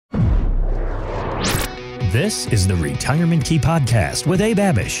This is the Retirement Key Podcast with Abe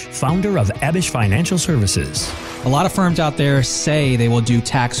Abish, founder of Abish Financial Services. A lot of firms out there say they will do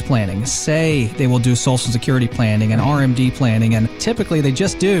tax planning, say they will do Social Security planning and RMD planning, and typically they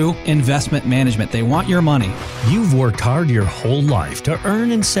just do investment management. They want your money. You've worked hard your whole life to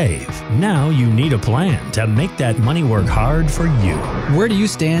earn and save. Now you need a plan to make that money work hard for you. Where do you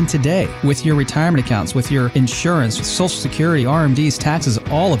stand today with your retirement accounts, with your insurance, with Social Security, RMDs, taxes,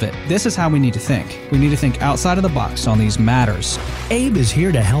 all of it? This is how we need to think. We need to think outside of the box on these matters. Abe is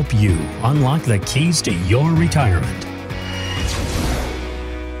here to help you unlock the keys to your retirement.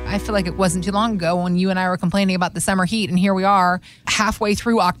 I feel like it wasn't too long ago when you and I were complaining about the summer heat, and here we are halfway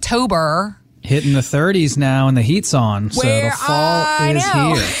through October. Hitting the 30s now and the heat's on, so the fall is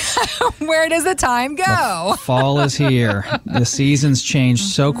here. Where does the time go? The fall is here. The seasons change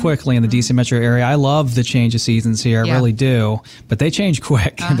so quickly in the DC metro area. I love the change of seasons here. I really do. But they change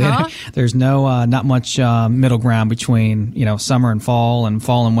quick. There's not much middle ground between, summer and fall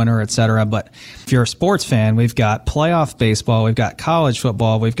and winter, et cetera. But if you're a sports fan, we've got playoff baseball, we've got college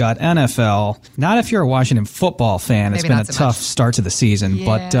football, we've got NFL. Not if you're a Washington football fan. It's been a tough start to the season.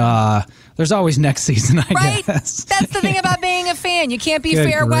 But there's always next season, I guess. That's the thing about being a fan. You can't be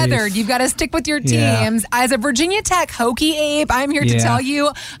fair weathered. You've got to stick with your teams. Yeah. As a Virginia Tech Hokie, Abe, I'm here to tell you,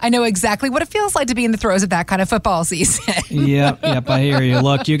 I know exactly what it feels like to be in the throes of that kind of football season. Yep, I hear you.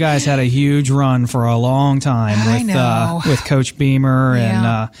 Look, you guys had a huge run for a long time with Coach Beamer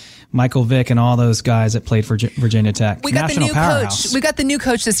and Michael Vick and all those guys that played for Virginia Tech. We got the new coach. We got the new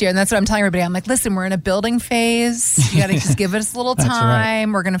coach this year, and that's what I'm telling everybody. I'm like, listen, we're in a building phase. You got to just give us a little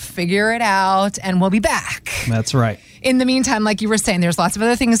time. Right. We're going to figure it out, and we'll be back. That's right. In the meantime, like you were saying, there's lots of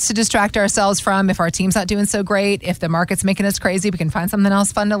other things to distract ourselves from. If our team's not doing so great, if the market's making us crazy, we can find something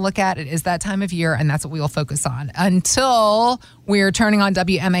else fun to look at. It is that time of year, and that's what we will focus on until we're turning on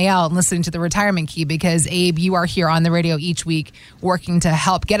WMAL and listening to the Retirement Key, because, Abe, you are here on the radio each week working to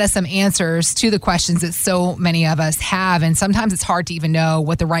help get us some answers to the questions that so many of us have. And sometimes it's hard to even know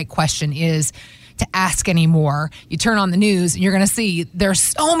what the right question is to ask anymore. You turn on the news and you're going to see there's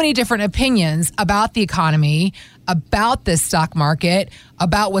so many different opinions about the economy, about the stock market,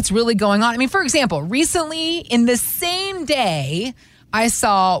 about what's really going on. I mean, for example, recently in the same day, I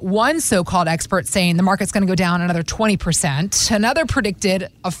saw one so-called expert saying the market's going to go down another 20%. Another predicted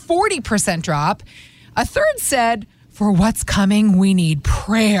a 40% drop. A third said, for what's coming, we need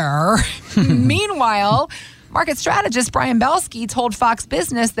prayer. Meanwhile, market strategist Brian Belsky told Fox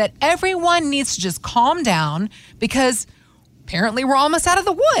Business that everyone needs to just calm down because apparently we're almost out of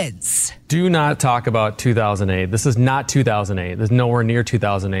the woods. Do not talk about 2008. This is not 2008. This is nowhere near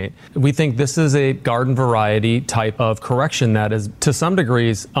 2008. We think this is a garden variety type of correction that is, to some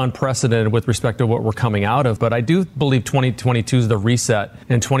degrees, unprecedented with respect to what we're coming out of. But I do believe 2022 is the reset,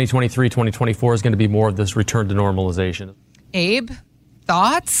 and 2023, 2024 is going to be more of this return to normalization. Abe,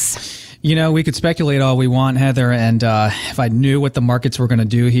 thoughts? We could speculate all we want, Heather, and if I knew what the markets were going to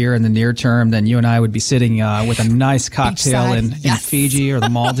do here in the near term, then you and I would be sitting with a nice cocktail in Fiji or the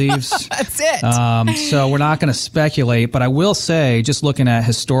Maldives. That's it. So we're not going to speculate, but I will say, just looking at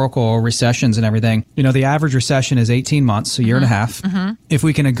historical recessions and everything, the average recession is 18 months, a year and a half. If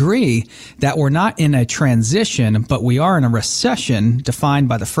we can agree that we're not in a transition, but we are in a recession defined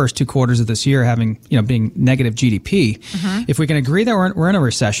by the first 2 quarters of this year having, being negative GDP, if we can agree that we're in a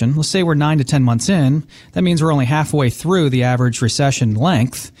recession, let's say we're 9 to 10 months in, that means we're only halfway through the average recession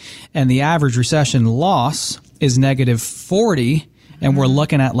length, and the average recession loss is negative 40, and we're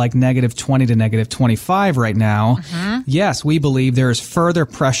looking at like negative 20 to negative 25 right now. Yes, we believe there is further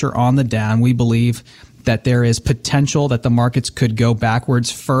pressure on the down. We believe that there is potential that the markets could go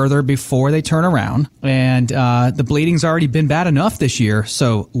backwards further before they turn around. And the bleeding's already been bad enough this year,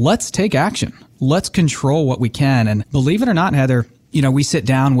 so let's take action. Let's control what we can. And believe it or not, Heather, we sit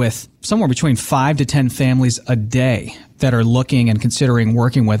down with somewhere between 5 to 10 families a day that are looking and considering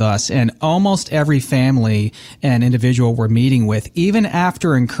working with us. And almost every family and individual we're meeting with, even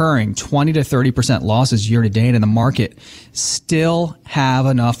after incurring 20 to 30% losses year to date in the market, still have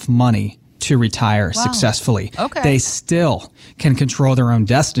enough money to retire successfully. Okay. They still can control their own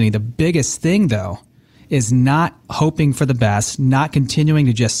destiny. The biggest thing, though, is not hoping for the best, not continuing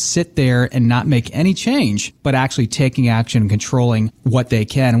to just sit there and not make any change, but actually taking action and controlling what they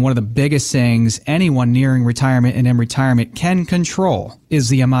can. And one of the biggest things anyone nearing retirement and in retirement can control is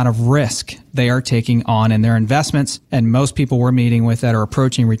the amount of risk they are taking on in their investments. And most people we're meeting with that are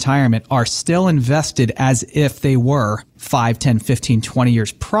approaching retirement are still invested as if they were 5, 10, 15, 20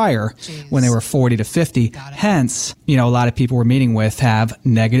 years prior when they were 40 to 50. Hence, a lot of people we're meeting with have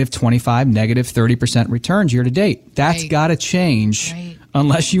negative 25, negative 30% returns year to date. That's got to change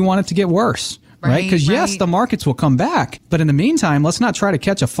unless you want it to get worse. right? Because yes, the markets will come back. But in the meantime, let's not try to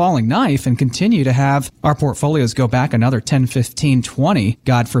catch a falling knife and continue to have our portfolios go back another 10, 15, 20.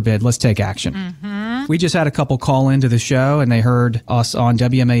 God forbid, let's take action. We just had a couple call into the show and they heard us on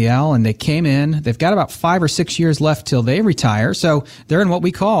WMAL and they came in. They've got about 5 or 6 years left till they retire. So they're in what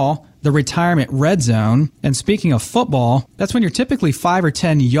we call the retirement red zone. And speaking of football, that's when you're typically 5 or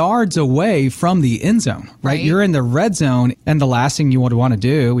 10 yards away from the end zone, right? You're in the red zone. And the last thing you would want to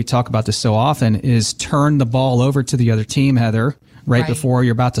do, we talk about this so often, is turn the ball over to the other team, Heather, right before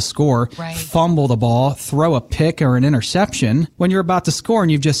you're about to score, fumble the ball, throw a pick or an interception when you're about to score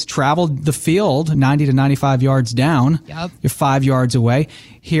and you've just traveled the field 90 to 95 yards down. You're 5 yards away.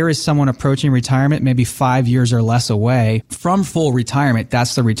 Here is someone approaching retirement, maybe 5 years or less away from full retirement.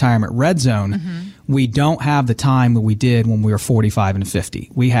 That's the retirement red zone. We don't have the time that we did when we were 45 and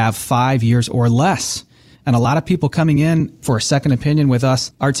 50. We have 5 years or less. And a lot of people coming in for a second opinion with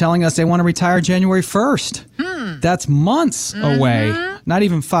us are telling us they want to retire January 1st. That's months away, not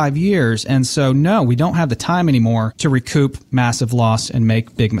even 5 years. And so, no, we don't have the time anymore to recoup massive loss and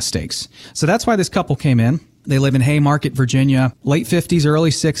make big mistakes. So that's why this couple came in. They live in Haymarket, Virginia, late 50s, early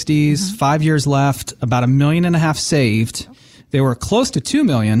 60s, 5 years left, about $1.5 million saved. They were close to $2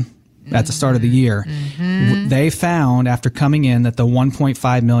 million at the start of the year. They found after coming in that the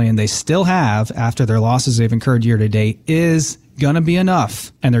 $1.5 million they still have after their losses they've incurred year to date is going to be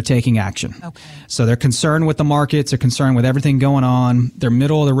enough, and they're taking action. So they're concerned with the markets. They're concerned with everything going on. They're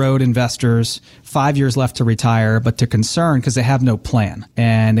middle-of-the-road investors, 5 years left to retire, but they're concerned because they have no plan.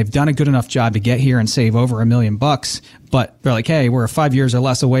 And they've done a good enough job to get here and save over $1 million. But they're like, hey, we're 5 years or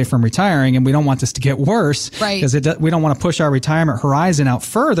less away from retiring, and we don't want this to get worse because we don't want to push our retirement horizon out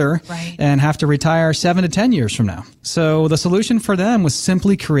further and have to retire 7 to 10 years from now. So the solution for them was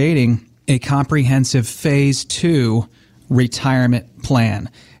simply creating a comprehensive phase 2 retirement plan.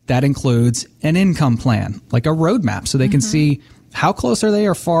 That includes an income plan, like a roadmap, so they can see how close are they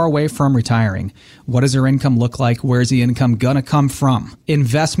or far away from retiring? What does their income look like? Where's the income going to come from?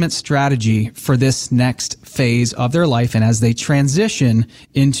 Investment strategy for this next phase of their life and as they transition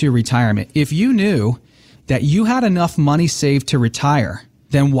into retirement. If you knew that you had enough money saved to retire,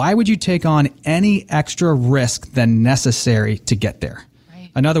 then why would you take on any extra risk than necessary to get there?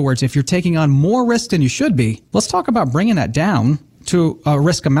 In other words, if you're taking on more risk than you should be, let's talk about bringing that down to a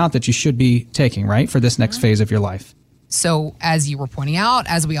risk amount that you should be taking, right, for this next phase of your life. So as you were pointing out,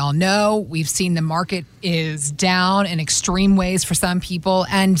 as we all know, we've seen the market is down in extreme ways for some people,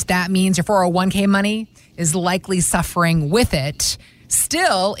 and that means your 401k money is likely suffering with it.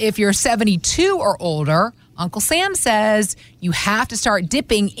 Still, if you're 72 or older, Uncle Sam says you have to start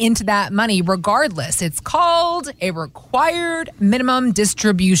dipping into that money regardless. It's called a required minimum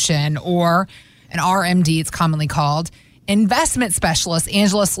distribution, or an RMD, it's commonly called. Investment specialist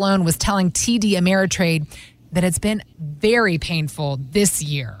Angela Sloan was telling TD Ameritrade that it's been very painful this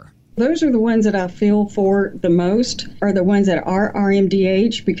year. Those are the ones that I feel for the most, are the ones that are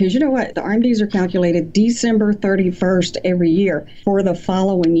RMDH, because you know what? The RMDs are calculated December 31st every year for the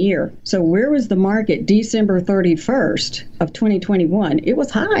following year. So where was the market December 31st of 2021? It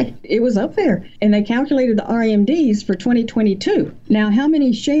was high. It was up there. And they calculated the RMDs for 2022. Now, how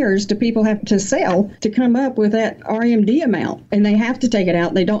many shares do people have to sell to come up with that RMD amount? And they have to take it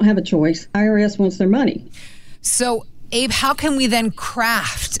out. They don't have a choice. IRS wants their money. So, Abe, how can we then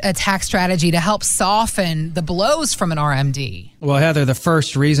craft a tax strategy to help soften the blows from an RMD? Well, Heather, the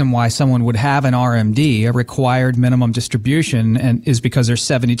first reason why someone would have an RMD, a required minimum distribution, and is because they're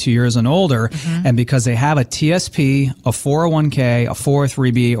 72 years and older, and because they have a TSP, a 401k, a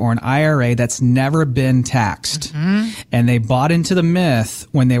 403b, or an IRA that's never been taxed. And they bought into the myth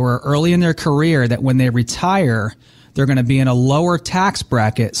when they were early in their career that when they retire, they're going to be in a lower tax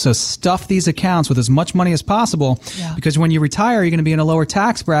bracket. So stuff these accounts with as much money as possible, because when you retire, you're going to be in a lower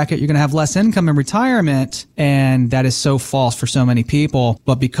tax bracket. You're going to have less income in retirement. And that is so false for so many people.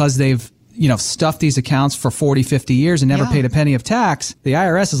 But because they've stuffed these accounts for 40, 50 years and never paid a penny of tax, the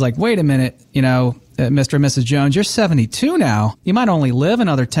IRS is like, wait a minute, Mr. and Mrs. Jones, you're 72 now. You might only live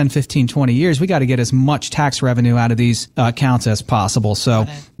another 10, 15, 20 years. We got to get as much tax revenue out of these accounts as possible. So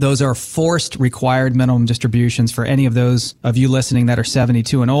those are forced required minimum distributions for any of those of you listening that are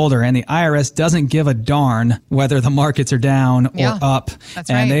 72 and older. And the IRS doesn't give a darn whether the markets are down or up.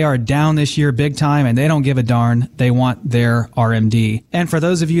 And they are down this year big time, and they don't give a darn. They want their RMD. And for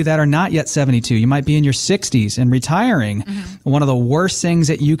those of you that are not yet 72, you might be in your 60s and retiring. One of the worst things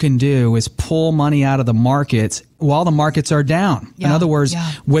that you can do is pull money money out of the markets while the markets are down. In other words,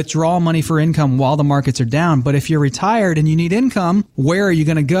 withdraw money for income while the markets are down. But if you're retired and you need income, where are you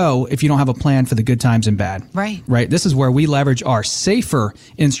going to go if you don't have a plan for the good times and bad? Right. This is where we leverage our safer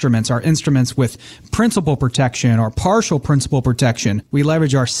instruments, our instruments with principal protection or partial principal protection. We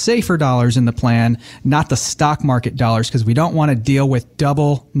leverage our safer dollars in the plan, not the stock market dollars, because we don't want to deal with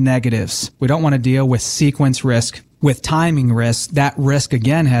double negatives. We don't want to deal with sequence risk, with timing risk. That risk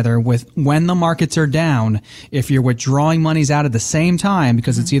again, Heather, with when the markets are down, if you're withdrawing monies out at the same time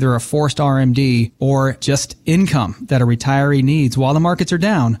because it's either a forced RMD or just income that a retiree needs while the markets are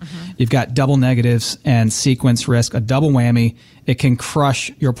down, you've got double negatives and sequence risk, a double whammy. It can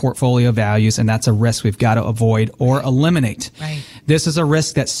crush your portfolio values, and that's a risk we've got to avoid or eliminate. This is a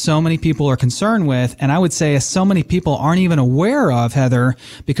risk that so many people are concerned with, and I would say so many people aren't even aware of, Heather,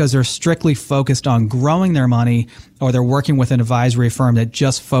 because they're strictly focused on growing their money, or they're working with an advisory firm that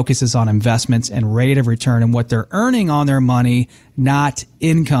just focuses on investments and rate of return and what they're earning on their money, not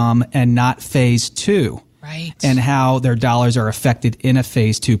income and not phase two. And how their dollars are affected in a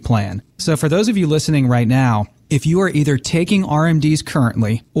phase two plan. So for those of you listening right now, if you are either taking RMDs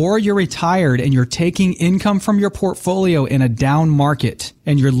currently or you're retired and you're taking income from your portfolio in a down market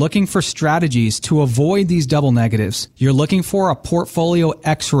and you're looking for strategies to avoid these double negatives, you're looking for a portfolio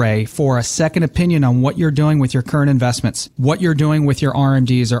x-ray for a second opinion on what you're doing with your current investments, what you're doing with your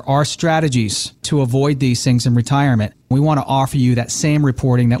RMDs, or our strategies to avoid these things in retirement, we want to offer you that same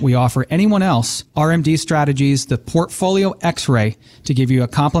reporting that we offer anyone else, RMD strategies, the portfolio x-ray, to give you a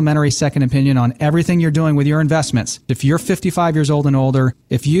complimentary second opinion on everything you're doing with your investments. If you're 55 years old and older,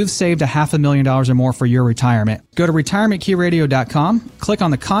 if you've saved $500,000 or more for your retirement, go to retirementkeyradio.com, click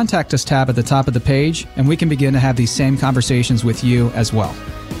on the Contact Us tab at the top of the page, and we can begin to have these same conversations with you as well.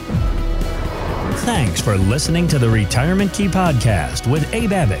 Thanks for listening to the Retirement Key Podcast with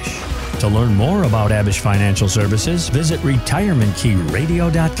Abe Abish. To learn more about Abish Financial Services, visit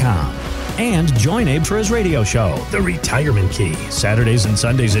retirementkeyradio.com. And join Abe for his radio show, The Retirement Key, Saturdays and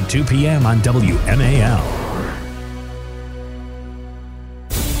Sundays at 2 p.m. on WMAL.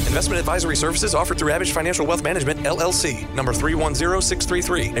 Investment advisory services offered through Abish Financial Wealth Management, LLC, number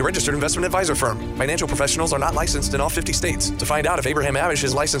 310633, a registered investment advisor firm. Financial professionals are not licensed in all 50 states. To find out if Abraham Abish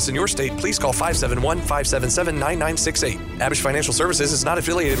is licensed in your state, please call 571-577-9968. Abish Financial Services is not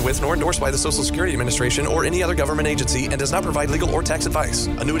affiliated with nor endorsed by the Social Security Administration or any other government agency and does not provide legal or tax advice.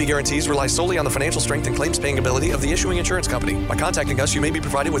 Annuity guarantees rely solely on the financial strength and claims paying ability of the issuing insurance company. By contacting us, you may be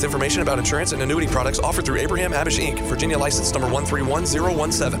provided with information about insurance and annuity products offered through Abraham Abish Inc., Virginia license number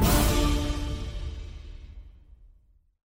 131017.